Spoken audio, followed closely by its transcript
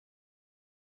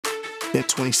In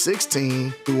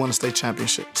 2016, we won a state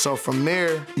championship. So from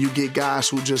there, you get guys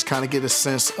who just kind of get a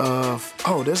sense of,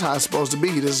 oh, this is how it's supposed to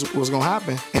be. This is what's going to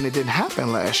happen. And it didn't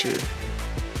happen last year.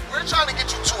 We're trying to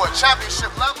get you to a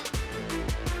championship level.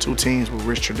 2 teams with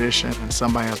rich tradition and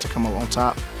somebody has to come up on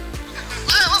top. Man,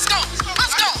 let's go,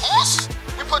 horse.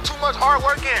 We put too much hard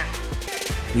work in.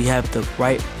 We have the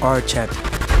right art chapter.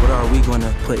 What are we going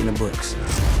to put in the books?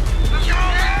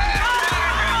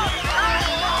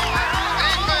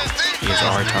 It's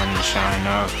our time to shine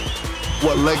up.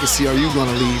 What legacy are you going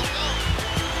to leave?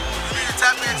 You need to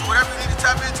tap into whatever you need to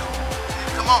tap into.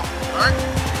 Come on, all right?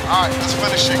 All right, let's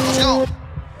finish it. Let's go.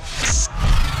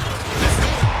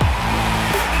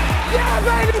 Yeah,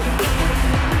 baby!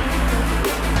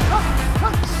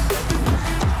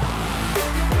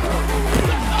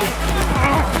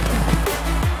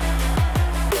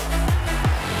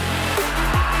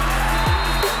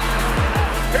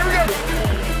 Here we go!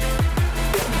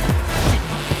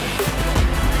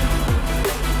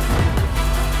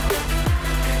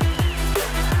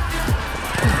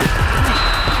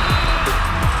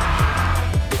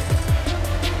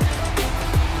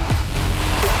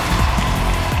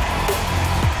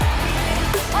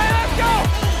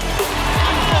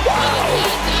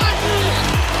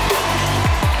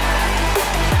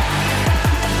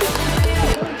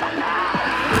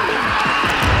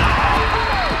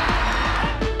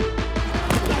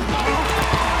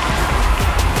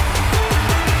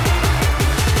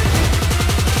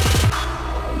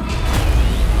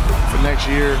 Next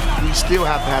year, we still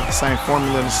have to have the same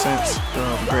formula in the sense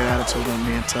of great attitude and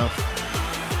being tough.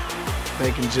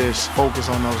 They can just focus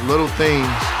on those little things.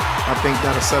 I think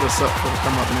that'll set us up for the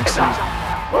come up next season.